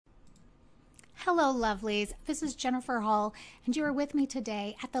Hello, lovelies. This is Jennifer Hall, and you are with me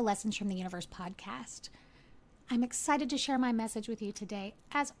today at the Lessons from the Universe podcast. I'm excited to share my message with you today,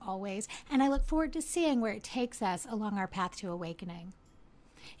 as always, and I look forward to seeing where it takes us along our path to awakening.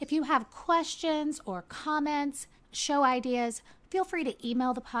 If you have questions or comments, show ideas, feel free to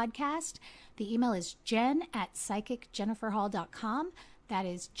email the podcast. The email is jen@psychicjenniferhall.com. That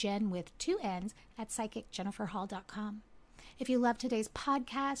is Jen with 2 N's at psychicjenniferhall.com. If you love today's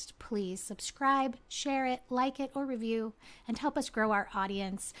podcast, please subscribe, share it, like it, or review, and help us grow our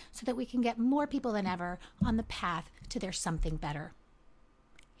audience so that we can get more people than ever on the path to their something better.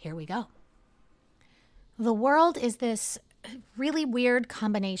 Here we go. The world is this really weird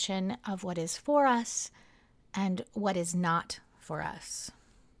combination of what is for us and what is not for us.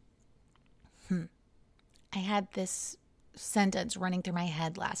 I had this sentence running through my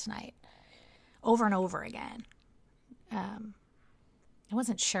head last night over and over again. I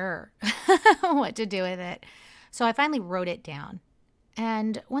wasn't sure what to do with it. So I finally wrote it down.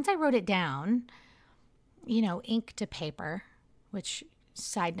 And once I wrote it down, ink to paper, which,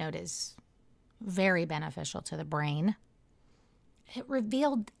 side note, is very beneficial to the brain, it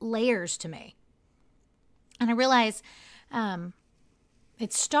revealed layers to me. And I realized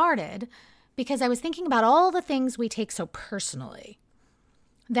it started because I was thinking about all the things we take so personally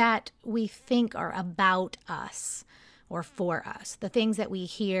that we think are about us or for us, the things that we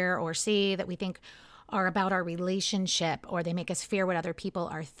hear or see that we think are about our relationship, or they make us fear what other people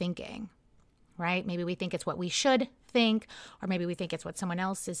are thinking, right? Maybe we think it's what we should think, or maybe we think it's what someone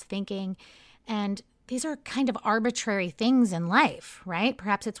else is thinking. And these are kind of arbitrary things in life, right?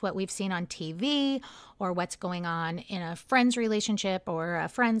 Perhaps it's what we've seen on TV, or what's going on in a friend's relationship or a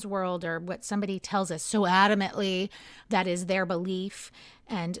friend's world, or what somebody tells us so adamantly that is their belief.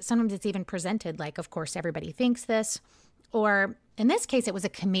 And sometimes it's even presented like, of course, everybody thinks this. Or in this case, it was a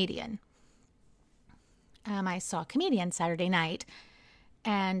comedian. I saw a comedian Saturday night,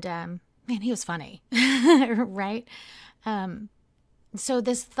 and man, he was funny, right? So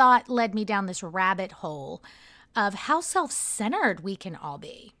this thought led me down this rabbit hole of how self-centered we can all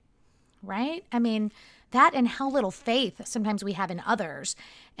be, right? I mean, that and how little faith sometimes we have in others.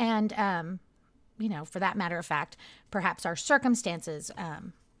 And, for that matter of fact, perhaps our circumstances,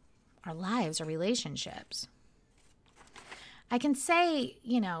 our lives, our relationships. I can say,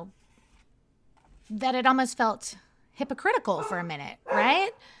 that it almost felt hypocritical for a minute,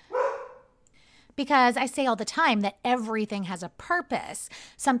 right? Because I say all the time that everything has a purpose,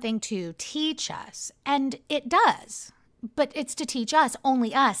 something to teach us, and it does. But it's to teach us,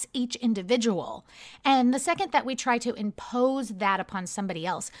 only us, each individual. And the second that we try to impose that upon somebody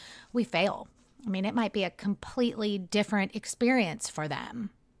else, we fail. I mean, it might be a completely different experience for them.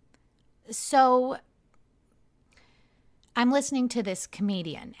 So I'm listening to this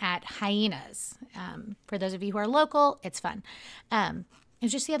comedian at Hyenas. For those of you who are local, it's fun. It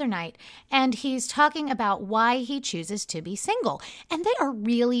was just the other night, and he's talking about why he chooses to be single. And they are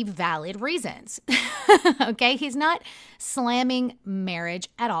really valid reasons, okay? He's not slamming marriage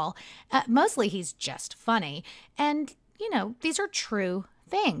at all. Mostly he's just funny. And, these are true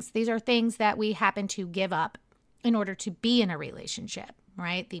things. These are things that we happen to give up in order to be in a relationship,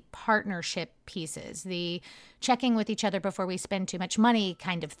 right? The partnership pieces, the checking with each other before we spend too much money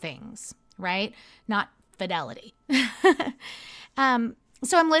kind of things, right? Not fidelity.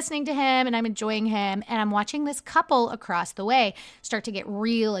 So I'm listening to him and I'm enjoying him, and I'm watching this couple across the way start to get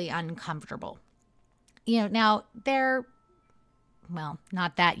really uncomfortable. Now they're,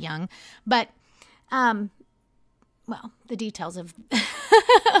 not that young, but, the details of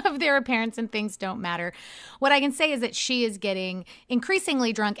of their appearance and things don't matter. What I can say is that she is getting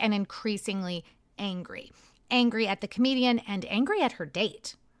increasingly drunk and increasingly angry. Angry at the comedian and angry at her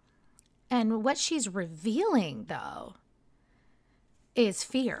date. And what she's revealing, though, is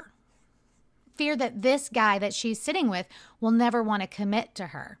fear. Fear that this guy that she's sitting with will never want to commit to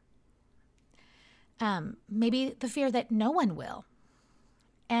her. Maybe the fear that no one will.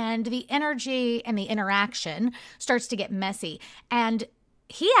 And the energy and the interaction starts to get messy. And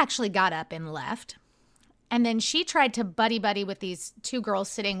he actually got up and left. And then she tried to buddy-buddy with these two girls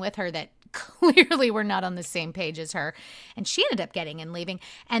sitting with her that clearly were not on the same page as her. And she ended up getting and leaving.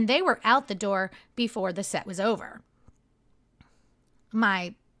 And they were out the door before the set was over.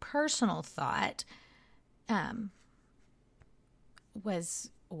 My personal thought was,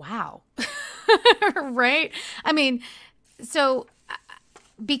 wow. Right? I mean, so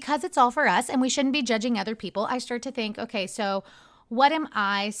because it's all for us and we shouldn't be judging other people, I start to think, okay, so what am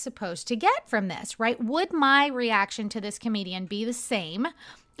I supposed to get from this, right? Would my reaction to this comedian be the same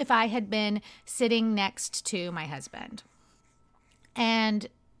if I had been sitting next to my husband? And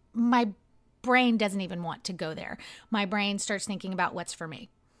my brain doesn't even want to go there. My brain starts thinking about what's for me.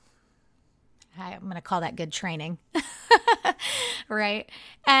 I'm going to call that good training, right?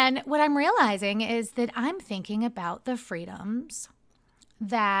 And what I'm realizing is that I'm thinking about the freedoms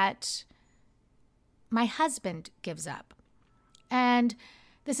that my husband gives up. And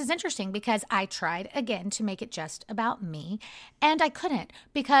this is interesting because I tried again to make it just about me, and I couldn't,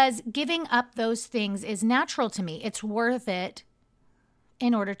 because giving up those things is natural to me. It's worth it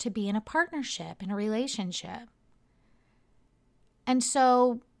in order to be in a partnership, in a relationship. And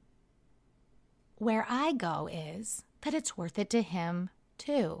so where I go is that it's worth it to him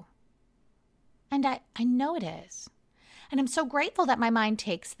too. And I know it is. And I'm so grateful that my mind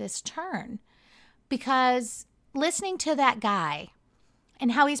takes this turn, because listening to that guy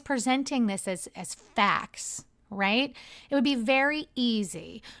and how he's presenting this as facts, right? It would be very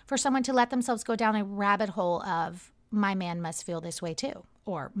easy for someone to let themselves go down a rabbit hole of, my man must feel this way too,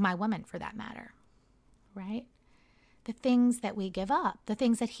 or my woman for that matter, right? The things that we give up, the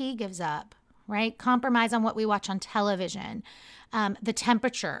things that he gives up, right? Compromise on what we watch on television, the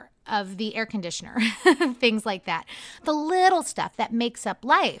temperature of the air conditioner, things like that. The little stuff that makes up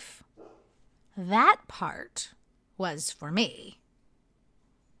life. That part was for me,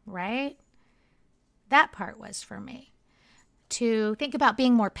 right? That part was for me. To think about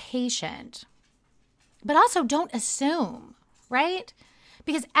being more patient, but also don't assume, right?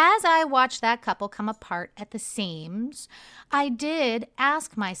 Because as I watched that couple come apart at the seams, I did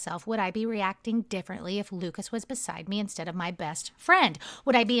ask myself, would I be reacting differently if Lucas was beside me instead of my best friend?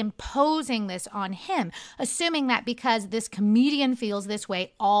 Would I be imposing this on him, assuming that because this comedian feels this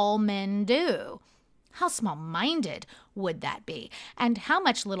way, all men do? How small-minded would that be? And how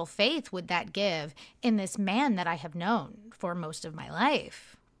much little faith would that give in this man that I have known for most of my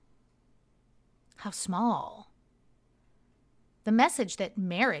life? How small. The message that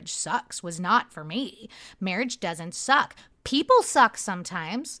marriage sucks was not for me. Marriage doesn't suck. People suck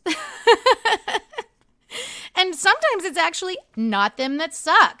sometimes. And sometimes it's actually not them that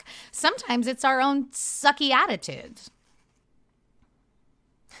suck. Sometimes it's our own sucky attitudes.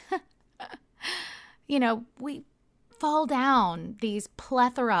 You know, we fall down these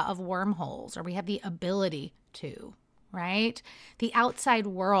plethora of wormholes, or we have the ability to, right? The outside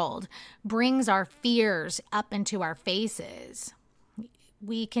world brings our fears up into our faces.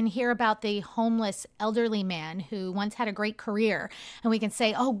 We can hear about the homeless elderly man who once had a great career, and we can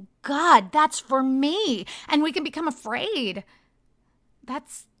say, oh God, that's for me. And we can become afraid.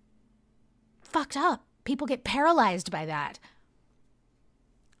 That's fucked up. People get paralyzed by that.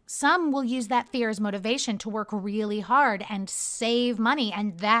 Some will use that fear as motivation to work really hard and save money,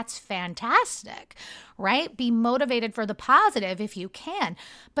 and that's fantastic, right? Be motivated for the positive if you can.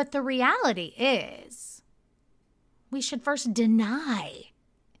 But the reality is, we should first deny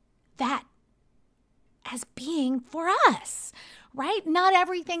that as being for us, right? Not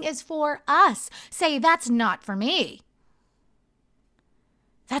everything is for us. Say, that's not for me.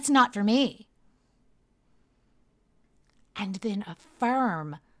 That's not for me. And then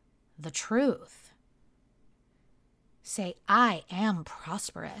affirm the truth. Say, I am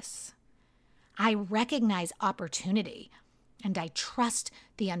prosperous. I recognize opportunity, and I trust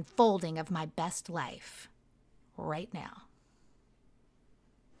the unfolding of my best life right now.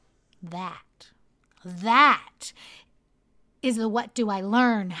 That is the what do I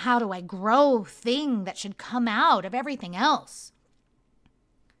learn, how do I grow thing that should come out of everything else.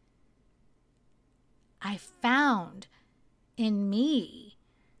 I found in me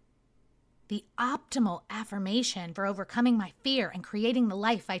the optimal affirmation for overcoming my fear and creating the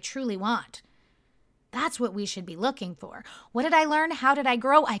life I truly want. That's what we should be looking for. What did I learn? How did I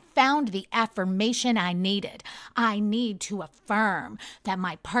grow? I found the affirmation I needed. I need to affirm that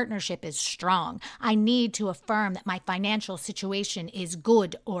my partnership is strong. I need to affirm that my financial situation is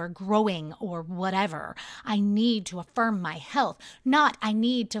good or growing or whatever. I need to affirm my health, not I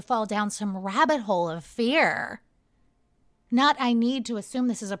need to fall down some rabbit hole of fear. Not I need to assume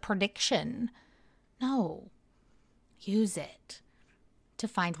this is a prediction. No. Use it to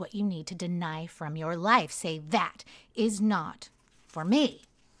find what you need to deny from your life. Say, that is not for me.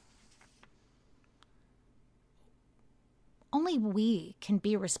 Only we can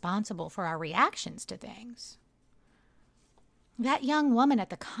be responsible for our reactions to things. That young woman at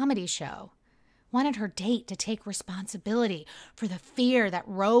the comedy show wanted her date to take responsibility for the fear that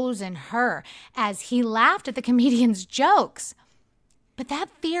rose in her as he laughed at the comedian's jokes. But that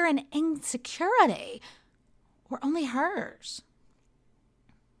fear and insecurity were only hers.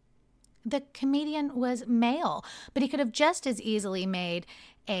 The comedian was male, but he could have just as easily made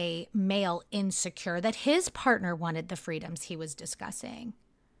a male insecure that his partner wanted the freedoms he was discussing.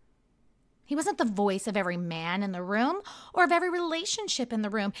 He wasn't the voice of every man in the room or of every relationship in the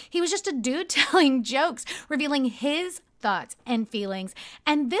room. He was just a dude telling jokes, revealing his thoughts and feelings.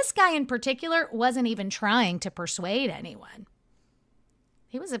 And this guy in particular wasn't even trying to persuade anyone.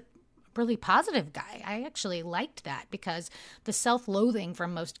 He was a really positive guy. I actually liked that because the self-loathing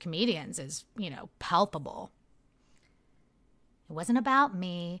from most comedians is, palpable. It wasn't about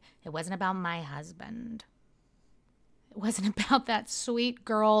me. It wasn't about my husband. It wasn't about that sweet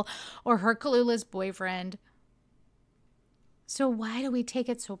girl or her clueless boyfriend. So why do we take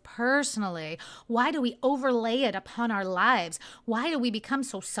it so personally? Why do we overlay it upon our lives? Why do we become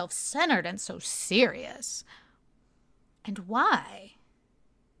so self-centered and so serious? And why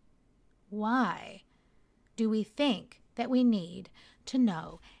do we think that we need to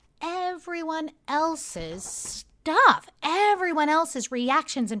know everyone else's stuff, everyone else's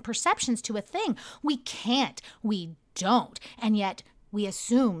reactions and perceptions to a thing? We can't, we don't, and yet we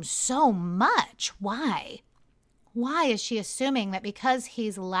assume so much. Why? Why is she assuming that because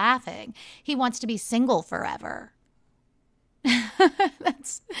he's laughing, he wants to be single forever?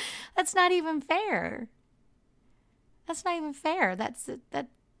 That's not even fair. That's not even fair. That's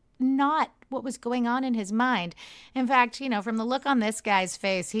not what was going on in his mind. In fact, from the look on this guy's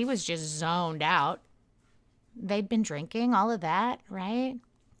face, he was just zoned out. They'd been drinking, all of that, right?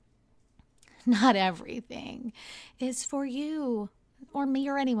 Not everything is for you or me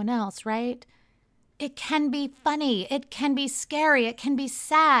or anyone else, right? It can be funny, it can be scary, it can be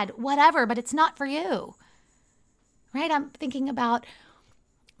sad, whatever, but it's not for you, right? I'm thinking about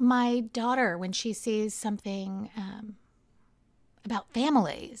my daughter when she sees something about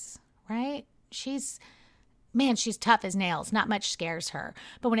families, right? She's tough as nails, not much scares her.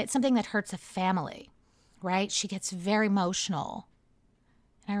 But when it's something that hurts a family, right, she gets very emotional.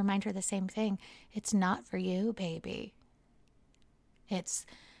 And I remind her the same thing. It's not for you, baby. It's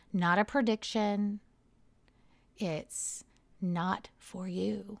not a prediction. It's not for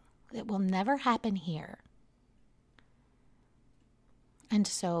you. It will never happen here. And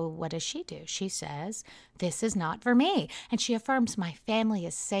so what does she do? She says, this is not for me. And she affirms, my family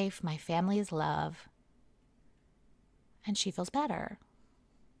is safe. My family is love. And she feels better.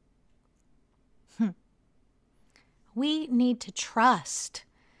 We need to trust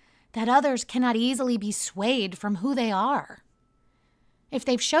that others cannot easily be swayed from who they are. If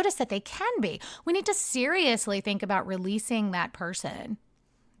they've showed us that they can be, we need to seriously think about releasing that person,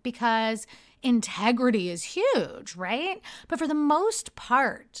 because integrity is huge, right? But for the most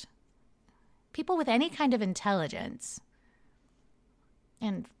part, people with any kind of intelligence,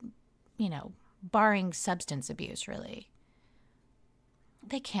 and, barring substance abuse, really,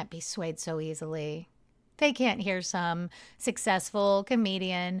 they can't be swayed so easily. They can't hear some successful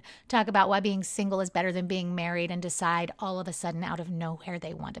comedian talk about why being single is better than being married and decide all of a sudden out of nowhere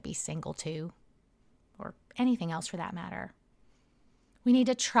they want to be single too, or anything else for that matter. We need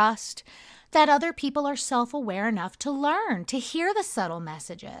to trust that other people are self-aware enough to learn, to hear the subtle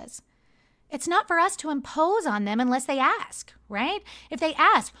messages. It's not for us to impose on them unless they ask, right? If they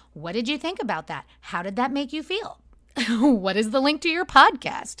ask, what did you think about that? How did that make you feel? What is the link to your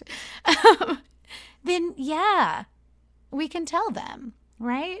podcast? Then yeah, we can tell them,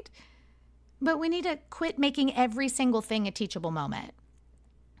 right? But we need to quit making every single thing a teachable moment.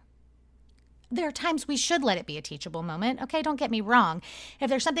 There are times we should let it be a teachable moment. Okay, don't get me wrong.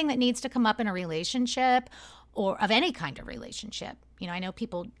 If there's something that needs to come up in a relationship, or of any kind of relationship, I know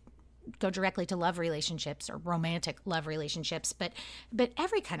people go directly to love relationships or romantic love relationships, but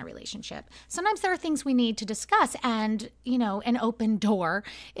every kind of relationship. Sometimes there are things we need to discuss, and, an open door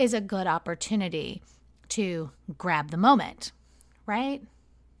is a good opportunity to grab the moment, right?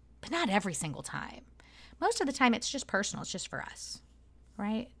 But not every single time. Most of the time it's just personal. It's just for us,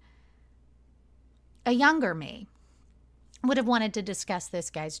 right? A younger me would have wanted to discuss this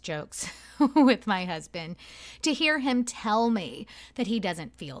guy's jokes with my husband, to hear him tell me that he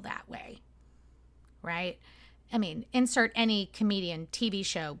doesn't feel that way, right? I mean, insert any comedian, TV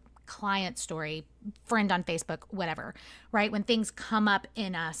show, client story, friend on Facebook, whatever, right? When things come up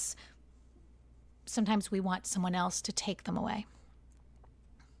in us, sometimes we want someone else to take them away.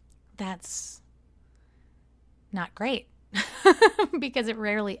 That's not great because it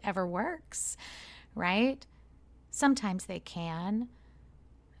rarely ever works, right? Sometimes they can,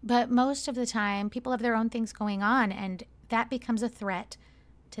 but most of the time people have their own things going on, and that becomes a threat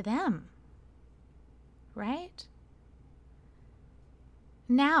to them, right?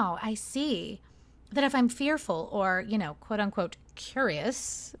 Now I see that if I'm fearful or, quote unquote,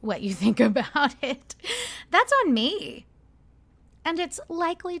 curious what you think about it, that's on me. And it's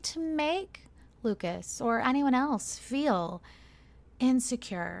likely to make Lucas or anyone else feel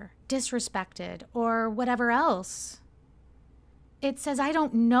insecure, disrespected, or whatever else. It says, I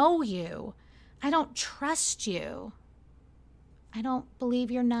don't know you. I don't trust you. I don't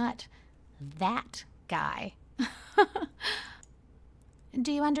believe you're not that guy.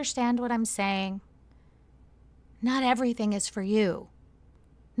 Do you understand what I'm saying? Not everything is for you.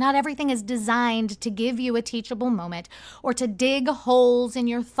 Not everything is designed to give you a teachable moment or to dig holes in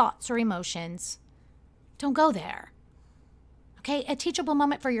your thoughts or emotions. Don't go there. Okay, a teachable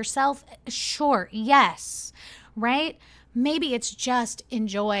moment for yourself? Sure, yes, right? Maybe it's just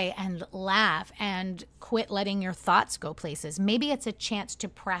enjoy and laugh and quit letting your thoughts go places. Maybe it's a chance to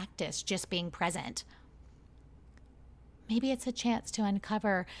practice just being present. Maybe it's a chance to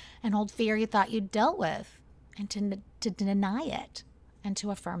uncover an old fear you thought you dealt with and to deny it and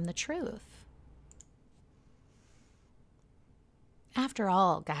to affirm the truth. After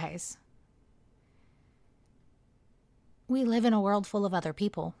all, guys, we live in a world full of other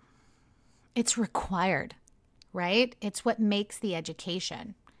people. It's required, right? It's what makes the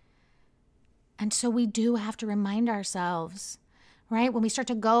education. And so we do have to remind ourselves, right, when we start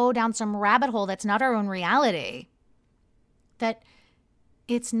to go down some rabbit hole that's not our own reality, that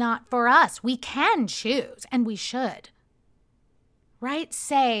it's not for us. We can choose, and we should, right?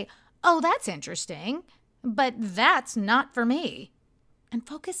 Say, oh, that's interesting, but that's not for me. And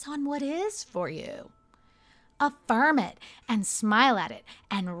focus on what is for you. Affirm it and smile at it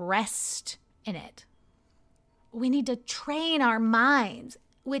and rest in it. We need to train our minds,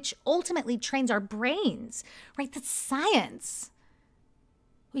 which ultimately trains our brains, right? That's science.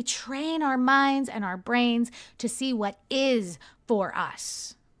 We train our minds and our brains to see what is for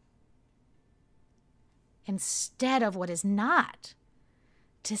us instead of what is not.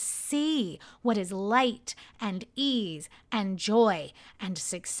 To see what is light and ease and joy and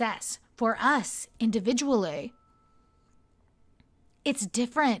success for us individually. It's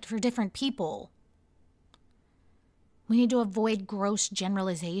different for different people. We need to avoid gross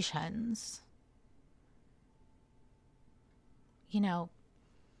generalizations. You know,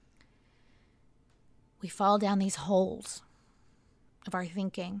 we fall down these holes of our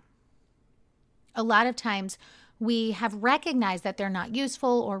thinking. A lot of times we have recognized that they're not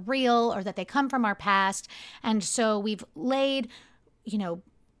useful or real or that they come from our past. And so we've laid,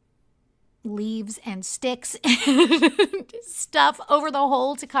 leaves and sticks and stuff over the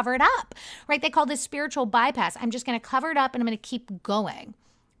hole to cover it up, right? They call this spiritual bypass. I'm just going to cover it up and I'm going to keep going.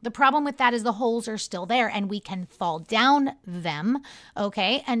 The problem with that is the holes are still there and we can fall down them,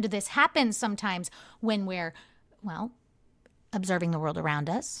 okay? And this happens sometimes when we're, observing the world around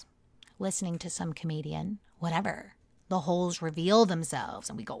us, listening to some comedian, whatever. The holes reveal themselves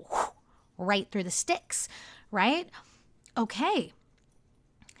and we go right through the sticks, right? Okay.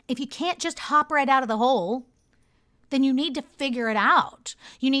 If you can't just hop right out of the hole, then you need to figure it out.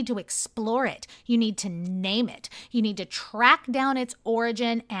 You need to explore it. You need to name it. You need to track down its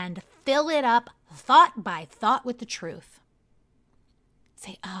origin and fill it up thought by thought with the truth.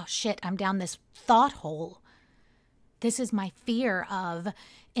 Say, oh shit, I'm down this thought hole. This is my fear of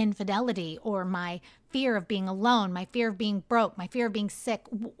infidelity or my fear of being alone, my fear of being broke, my fear of being sick,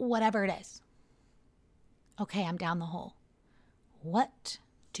 whatever it is. Okay, I'm down the hole. What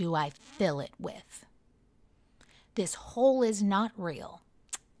do I fill it with? This hole is not real.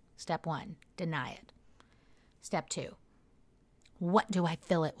 Step 1, deny it. Step 2, what do I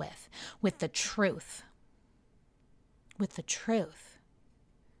fill it with? With the truth. With the truth.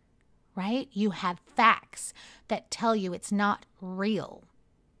 Right? You have facts that tell you it's not real.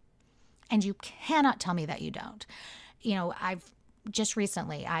 And you cannot tell me that you don't. Just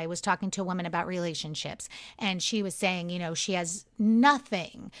recently, I was talking to a woman about relationships, and she was saying, she has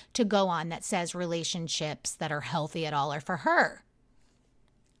nothing to go on that says relationships that are healthy at all are for her.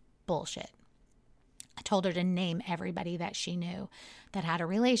 Bullshit. I told her to name everybody that she knew that had a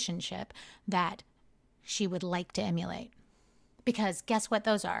relationship that she would like to emulate. Because guess what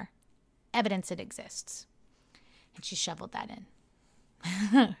those are? Evidence it exists. And she shoveled that in.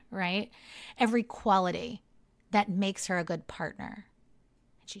 Right? Every quality that makes her a good partner.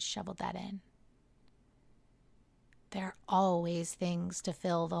 And she shoveled that in. There are always things to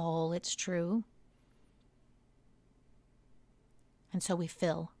fill the hole, it's true. And so we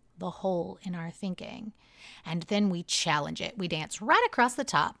fill the hole in our thinking. And then we challenge it. We dance right across the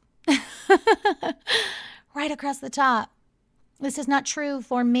top. Right across the top. This is not true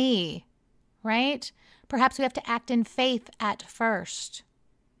for me, right? Perhaps we have to act in faith at first.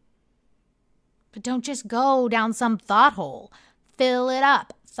 But don't just go down some thought hole. Fill it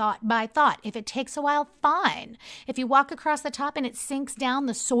up, thought by thought. If it takes a while, fine. If you walk across the top and it sinks down,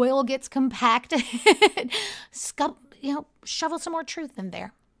 the soil gets compacted. shovel some more truth in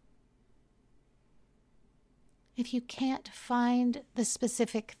there. If you can't find the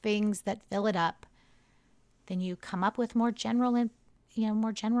specific things that fill it up, then you come up with more general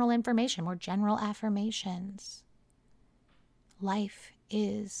information, more general affirmations. Life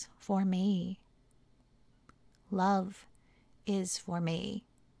is for me. Love is for me.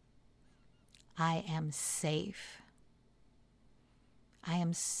 I am safe. I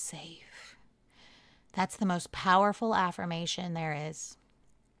am safe. That's the most powerful affirmation there is.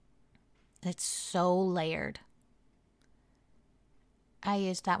 It's so layered. I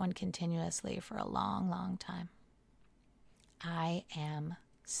used that one continuously for a long, long time. I am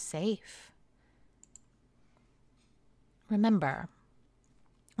safe. Remember,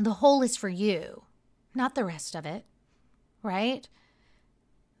 the whole is for you, not the rest of it, right?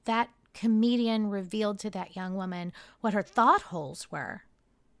 That comedian revealed to that young woman what her thought holes were.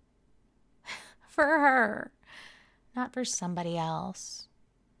 For her, not for somebody else.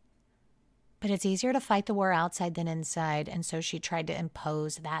 But it's easier to fight the war outside than inside, and so she tried to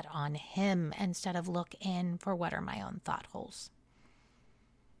impose that on him instead of look in for what are my own thought holes.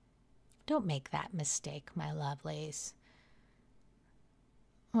 Don't make that mistake, my lovelies.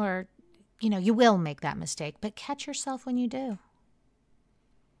 Or, you will make that mistake, but catch yourself when you do.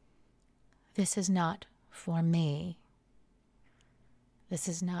 This is not for me. This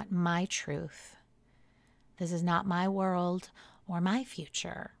is not my truth. This is not my world or my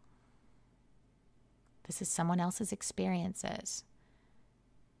future. This is someone else's experiences.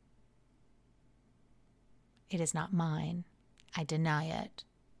 It is not mine. I deny it.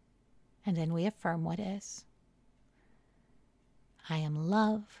 And then we affirm what is. I am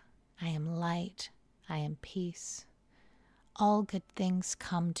love. I am light. I am peace. All good things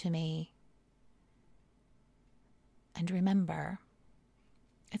come to me. And remember,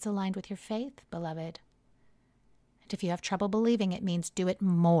 it's aligned with your faith, beloved. And if you have trouble believing, it means do it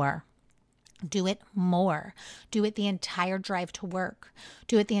more. Do it more. Do it the entire drive to work.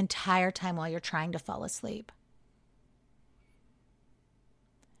 Do it the entire time while you're trying to fall asleep.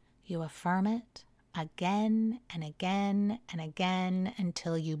 You affirm it again and again and again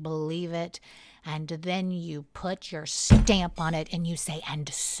until you believe it, and then you put your stamp on it and you say, and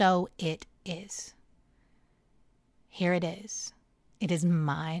so it is. Here it is. It is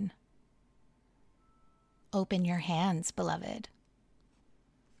mine. Open your hands, beloved.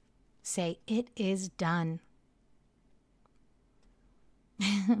 Say, it is done.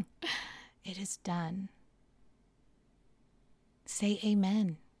 It is done. Say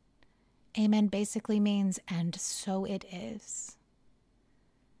amen. Amen basically means, and so it is.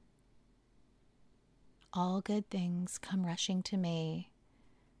 All good things come rushing to me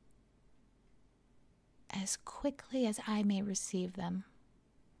as quickly as I may receive them.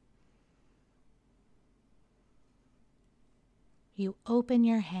 You open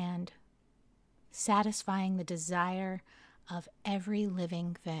your hand, satisfying the desire of every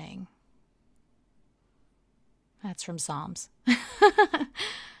living thing. That's from Psalms.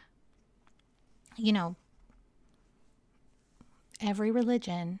 Every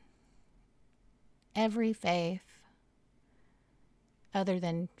religion, every faith, other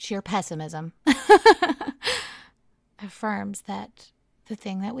than sheer pessimism, affirms that the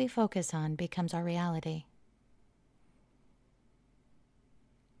thing that we focus on becomes our reality.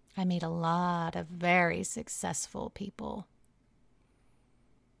 I meet a lot of very successful people.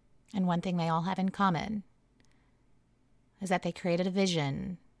 And one thing they all have in common is that they created a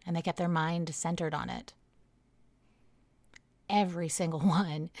vision and they kept their mind centered on it. Every single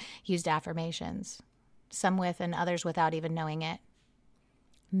one used affirmations, some with and others without even knowing it.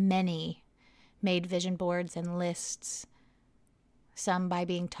 Many made vision boards and lists, some by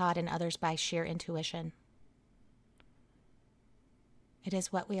being taught and others by sheer intuition. It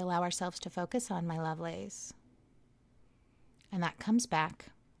is what we allow ourselves to focus on, my lovelies. And that comes back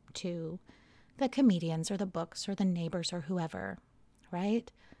to the comedians or the books or the neighbors or whoever,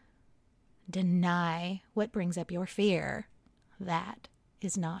 right? Deny what brings up your fear. That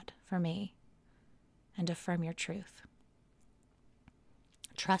is not for me. And affirm your truth.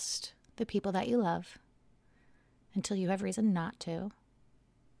 Trust the people that you love until you have reason not to.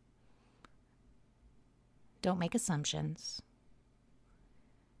 Don't make assumptions.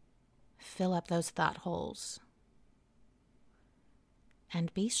 Fill up those thought holes.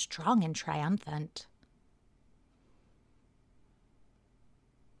 And be strong and triumphant.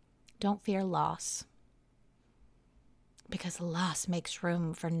 Don't fear loss, because loss makes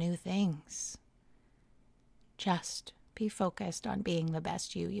room for new things. Just be focused on being the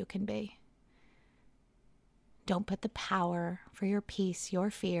best you can be. Don't put the power for your peace,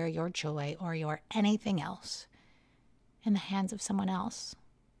 your fear, your joy, or your anything else in the hands of someone else.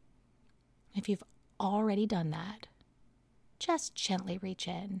 If you've already done that, just gently reach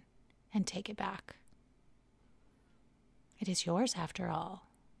in and take it back. It is yours after all.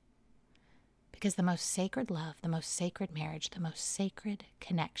 Because the most sacred love, the most sacred marriage, the most sacred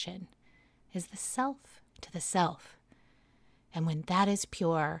connection is the self to the self. And when that is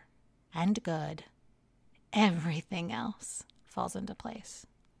pure and good, everything else falls into place.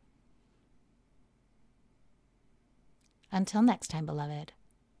 Until next time, beloved,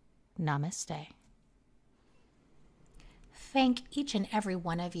 namaste. Thank each and every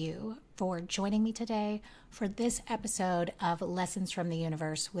one of you for joining me today for this episode of Lessons from the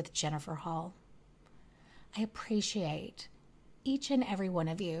Universe with Jennifer Hall. I appreciate each and every one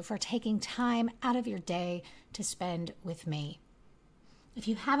of you for taking time out of your day to spend with me. If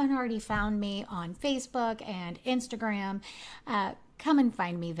you haven't already found me on Facebook and Instagram, come and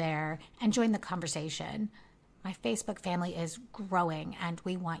find me there and join the conversation. My Facebook family is growing and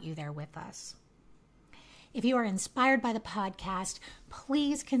we want you there with us. If you are inspired by the podcast,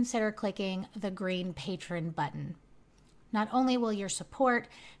 please consider clicking the green patron button. Not only will your support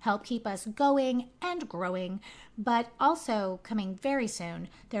help keep us going and growing, but also coming very soon,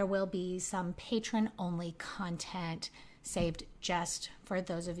 there will be some patron-only content saved just for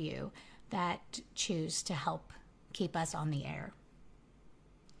those of you that choose to help keep us on the air.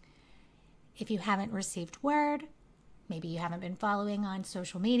 If you haven't received word, maybe you haven't been following on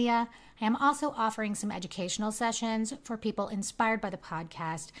social media, I am also offering some educational sessions for people inspired by the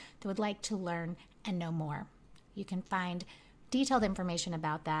podcast that would like to learn and know more. You can find detailed information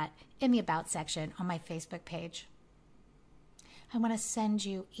about that in the About section on my Facebook page. I want to send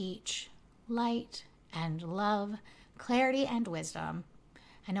you each light and love, clarity and wisdom.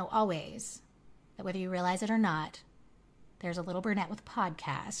 I know always that whether you realize it or not, there's a little brunette with a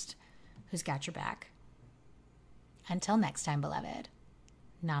podcast who's got your back. Until next time, beloved,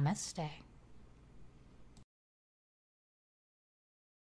 namaste.